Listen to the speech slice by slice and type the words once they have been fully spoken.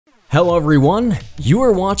Hello everyone, you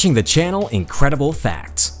are watching the channel Incredible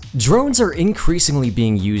Facts. Drones are increasingly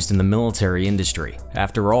being used in the military industry.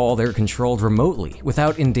 After all, they're controlled remotely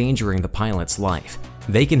without endangering the pilot's life.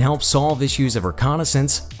 They can help solve issues of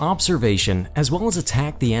reconnaissance, observation, as well as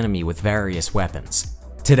attack the enemy with various weapons.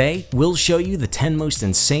 Today, we'll show you the 10 most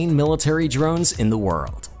insane military drones in the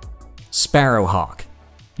world. Sparrowhawk.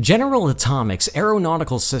 General Atomics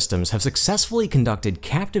Aeronautical Systems have successfully conducted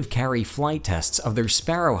captive carry flight tests of their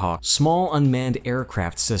Sparrowhawk small unmanned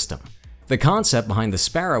aircraft system. The concept behind the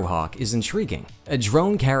Sparrowhawk is intriguing. A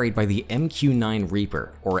drone carried by the MQ-9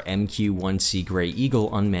 Reaper or MQ-1C Grey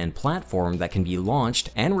Eagle unmanned platform that can be launched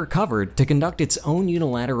and recovered to conduct its own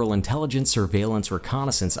unilateral intelligence surveillance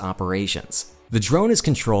reconnaissance operations. The drone is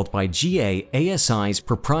controlled by GA-ASI's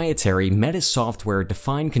proprietary Metis software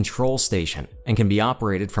defined control station and can be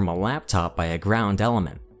operated from a laptop by a ground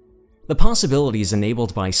element. The possibilities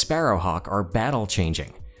enabled by Sparrowhawk are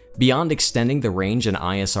battle-changing. Beyond extending the range and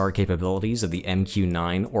ISR capabilities of the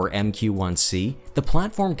MQ-9 or MQ-1C, the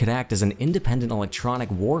platform could act as an independent electronic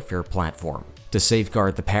warfare platform to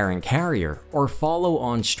safeguard the parent carrier or follow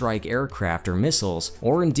on strike aircraft or missiles,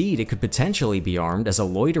 or indeed it could potentially be armed as a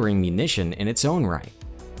loitering munition in its own right.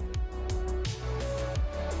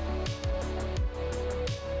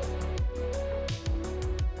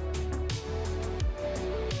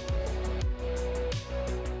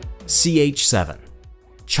 CH-7.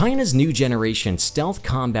 China's new generation stealth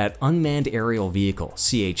combat unmanned aerial vehicle,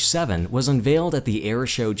 CH-7, was unveiled at the Air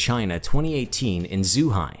Show China 2018 in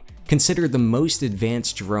Zhuhai, considered the most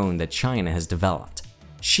advanced drone that China has developed.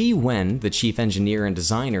 Shi Wen, the chief engineer and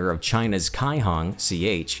designer of China's Kaihong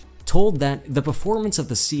CH, told that the performance of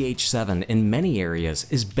the CH-7 in many areas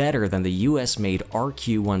is better than the US-made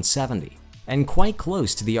RQ-170, and quite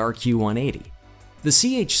close to the RQ-180. The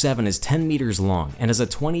CH-7 is 10 meters long and has a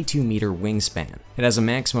 22-meter wingspan. It has a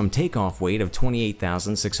maximum takeoff weight of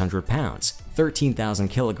 28,600 pounds, 13,000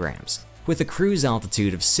 kilograms, with a cruise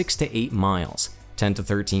altitude of 6 to 8 miles, 10 to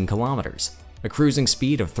 13 kilometers, a cruising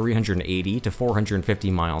speed of 380 to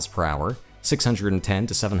 450 miles per hour, 610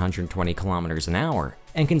 to 720 kilometers an hour,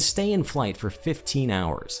 and can stay in flight for 15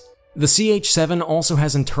 hours. The CH-7 also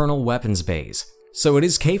has internal weapons bays, so it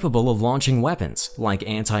is capable of launching weapons like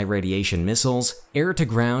anti-radiation missiles,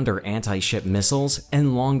 air-to-ground or anti-ship missiles,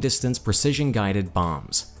 and long-distance precision-guided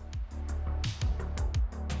bombs.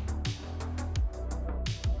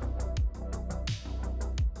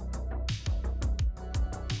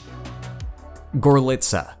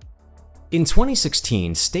 Gorlitsa. In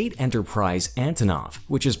 2016, state enterprise Antonov,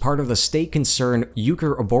 which is part of the state concern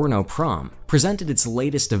Ukroboronprom, presented its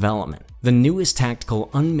latest development, the newest tactical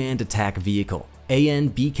unmanned attack vehicle,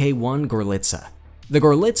 AN-BK-1 Gorlitsa. The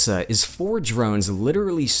Gorlitsa is 4 drones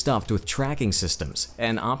literally stuffed with tracking systems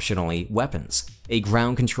and, optionally, weapons, a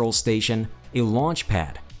ground control station, a launch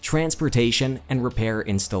pad, transportation, and repair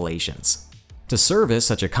installations. To service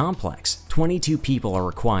such a complex, 22 people are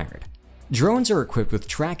required. Drones are equipped with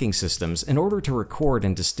tracking systems in order to record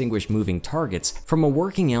and distinguish moving targets from a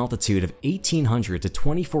working altitude of 1,800 to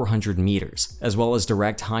 2,400 meters, as well as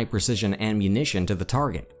direct high-precision ammunition to the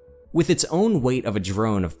target. With its own weight of a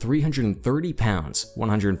drone of 330 pounds,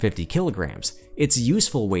 150 kilograms, its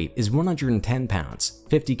useful weight is 110 pounds,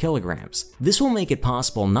 50 kilograms. This will make it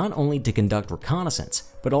possible not only to conduct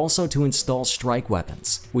reconnaissance, but also to install strike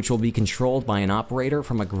weapons, which will be controlled by an operator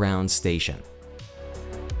from a ground station.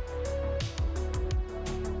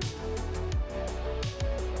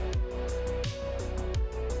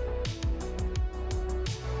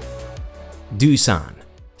 Doosan.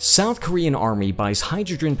 South Korean Army buys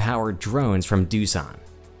hydrogen-powered drones from Doosan.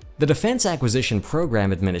 The Defense Acquisition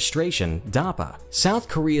Program Administration, DAPA, South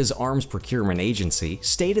Korea's arms procurement agency,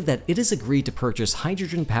 stated that it has agreed to purchase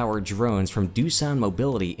hydrogen-powered drones from Doosan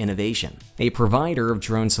Mobility Innovation, a provider of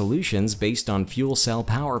drone solutions based on fuel cell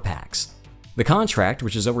power packs. The contract,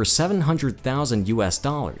 which is over $700,000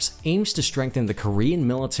 US, aims to strengthen the Korean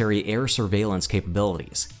military air surveillance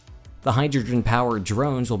capabilities. The hydrogen-powered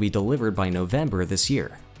drones will be delivered by November this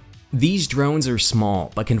year. These drones are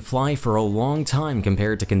small but can fly for a long time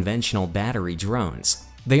compared to conventional battery drones.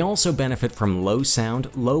 They also benefit from low sound,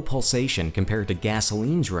 low pulsation compared to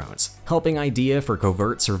gasoline drones, helping idea for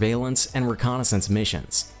covert surveillance and reconnaissance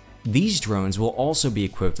missions. These drones will also be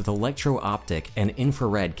equipped with electro-optic and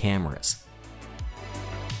infrared cameras.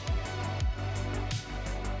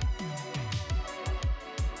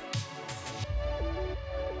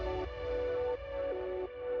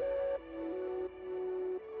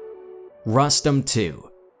 Rustom-II.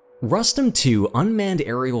 Rustom-II unmanned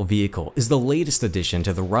aerial vehicle is the latest addition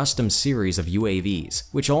to the Rustom series of UAVs,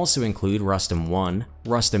 which also include Rustom-I,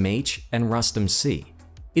 Rustom-H, and Rustom-C.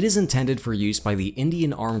 It is intended for use by the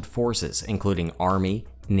Indian Armed Forces, including Army,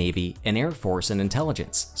 Navy, and Air Force in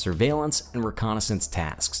intelligence, surveillance, and reconnaissance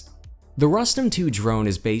tasks. The Rustom-II drone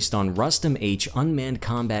is based on Rustom-H unmanned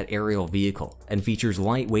combat aerial vehicle and features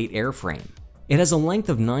lightweight airframe. It has a length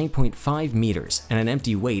of 9.5 meters and an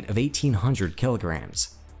empty weight of 1,800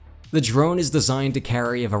 kilograms. The drone is designed to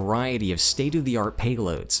carry a variety of state-of-the-art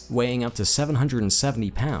payloads, weighing up to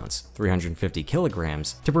 770 pounds, 350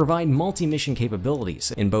 kilograms, to provide multi-mission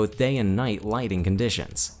capabilities in both day and night lighting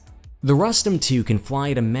conditions. The Rustom-II can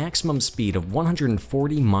fly at a maximum speed of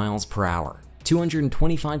 140 miles per hour,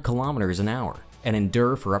 225 kilometers an hour, and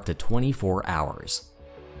endure for up to 24 hours.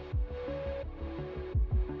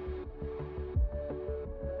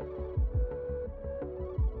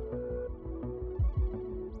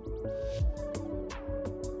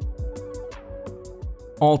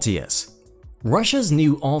 Altius. Russia's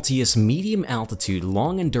new Altius medium-altitude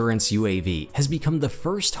long-endurance UAV has become the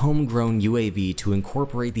first homegrown UAV to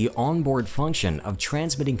incorporate the onboard function of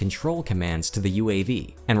transmitting control commands to the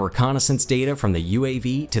UAV and reconnaissance data from the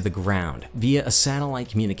UAV to the ground via a satellite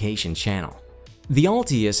communication channel. The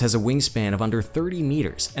Altius has a wingspan of under 30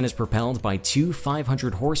 meters and is propelled by two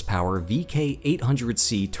 500 horsepower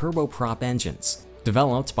VK800C turboprop engines,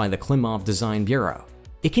 developed by the Klimov Design Bureau.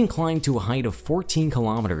 It can climb to a height of 14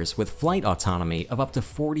 kilometers with flight autonomy of up to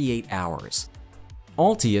 48 hours.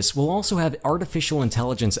 Altius will also have artificial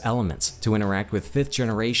intelligence elements to interact with 5th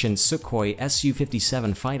generation Sukhoi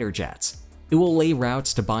Su-57 fighter jets. It will lay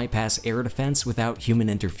routes to bypass air defense without human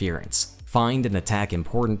interference, find and attack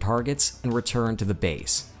important targets, and return to the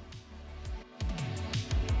base.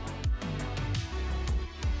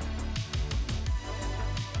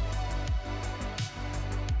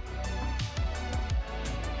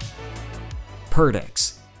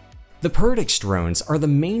 Perdix. The Perdix drones are the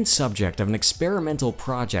main subject of an experimental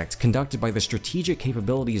project conducted by the Strategic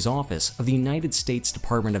Capabilities Office of the United States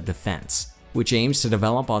Department of Defense, which aims to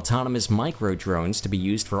develop autonomous micro-drones to be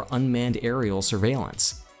used for unmanned aerial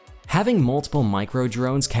surveillance. Having multiple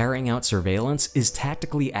micro-drones carrying out surveillance is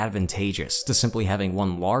tactically advantageous to simply having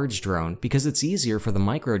one large drone because it's easier for the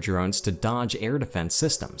micro-drones to dodge air defense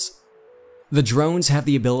systems. The drones have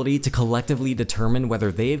the ability to collectively determine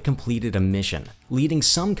whether they have completed a mission, leading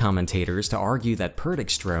some commentators to argue that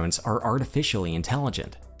Perdix drones are artificially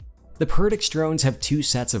intelligent. The Perdix drones have two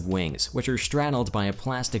sets of wings, which are straddled by a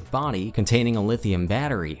plastic body containing a lithium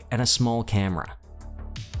battery and a small camera.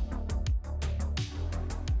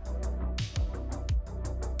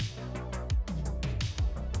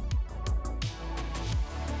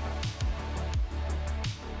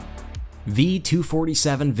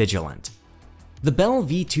 V-247 Vigilant. The Bell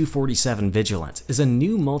V-247 Vigilant is a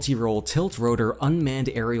new multi-role tilt-rotor unmanned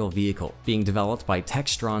aerial vehicle being developed by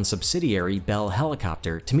Textron subsidiary Bell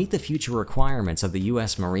Helicopter to meet the future requirements of the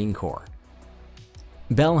U.S. Marine Corps.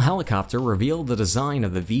 Bell Helicopter revealed the design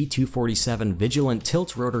of the V-247 Vigilant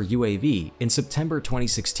tilt-rotor UAV in September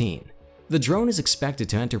 2016. The drone is expected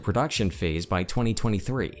to enter production phase by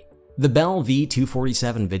 2023. The Bell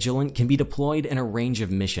V-247 Vigilant can be deployed in a range of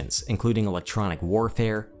missions, including electronic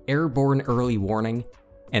warfare, airborne early warning,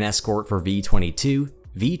 an escort for V-22,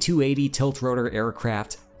 V-280 tilt-rotor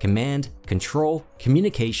aircraft, command, control,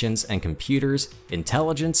 communications and computers,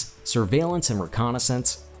 intelligence, surveillance and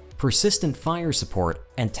reconnaissance, persistent fire support,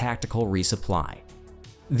 and tactical resupply.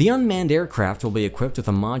 The unmanned aircraft will be equipped with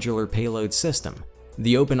a modular payload system.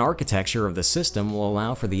 The open architecture of the system will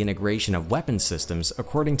allow for the integration of weapon systems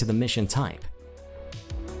according to the mission type.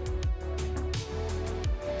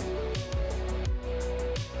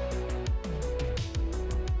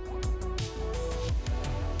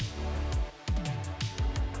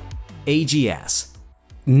 AGS.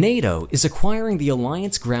 NATO is acquiring the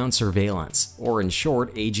Alliance Ground Surveillance, or in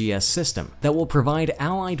short AGS system, that will provide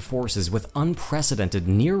allied forces with unprecedented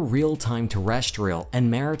near real-time terrestrial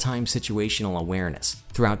and maritime situational awareness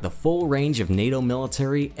throughout the full range of NATO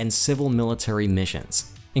military and civil military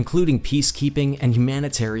missions, including peacekeeping and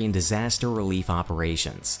humanitarian disaster relief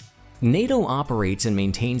operations. NATO operates and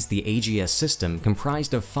maintains the AGS system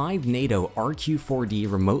comprised of 5 NATO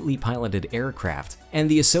RQ-4D remotely piloted aircraft and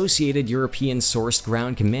the associated European-sourced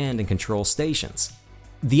ground command and control stations.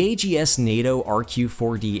 The AGS NATO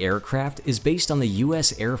RQ-4D aircraft is based on the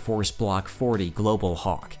U.S. Air Force Block 40 Global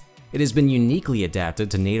Hawk. It has been uniquely adapted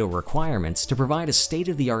to NATO requirements to provide a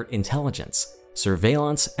state-of-the-art intelligence,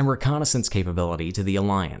 surveillance, and reconnaissance capability to the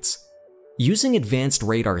Alliance. Using advanced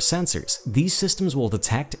radar sensors, these systems will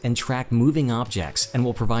detect and track moving objects and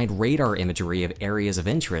will provide radar imagery of areas of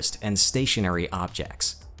interest and stationary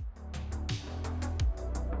objects.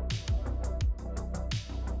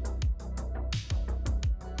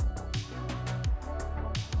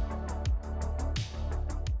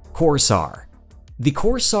 Corsair. The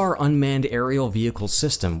Corsair unmanned aerial vehicle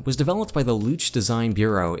system was developed by the Luch Design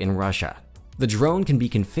Bureau in Russia. The drone can be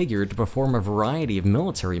configured to perform a variety of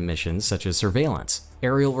military missions such as surveillance,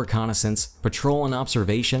 aerial reconnaissance, patrol and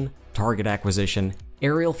observation, target acquisition,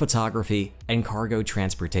 aerial photography, and cargo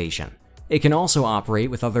transportation. It can also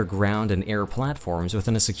operate with other ground and air platforms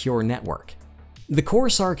within a secure network. The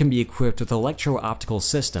Corsair can be equipped with electro-optical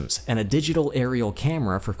systems and a digital aerial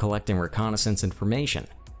camera for collecting reconnaissance information,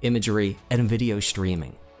 imagery, and video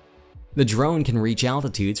streaming. The drone can reach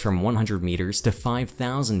altitudes from 100 meters to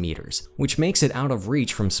 5,000 meters, which makes it out of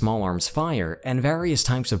reach from small arms fire and various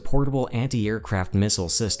types of portable anti-aircraft missile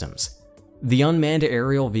systems. The unmanned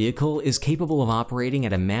aerial vehicle is capable of operating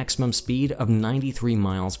at a maximum speed of 93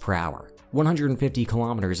 miles per hour, 150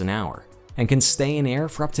 kilometers an hour, and can stay in air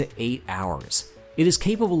for up to 8 hours. It is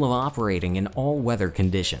capable of operating in all weather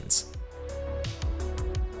conditions.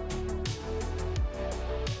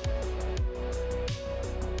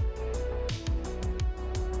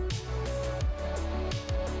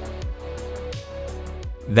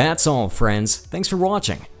 That's all, friends. Thanks for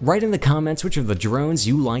watching. Write in the comments which of the drones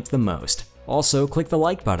you liked the most. Also, click the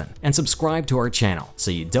like button and subscribe to our channel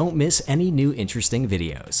so you don't miss any new interesting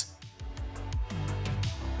videos.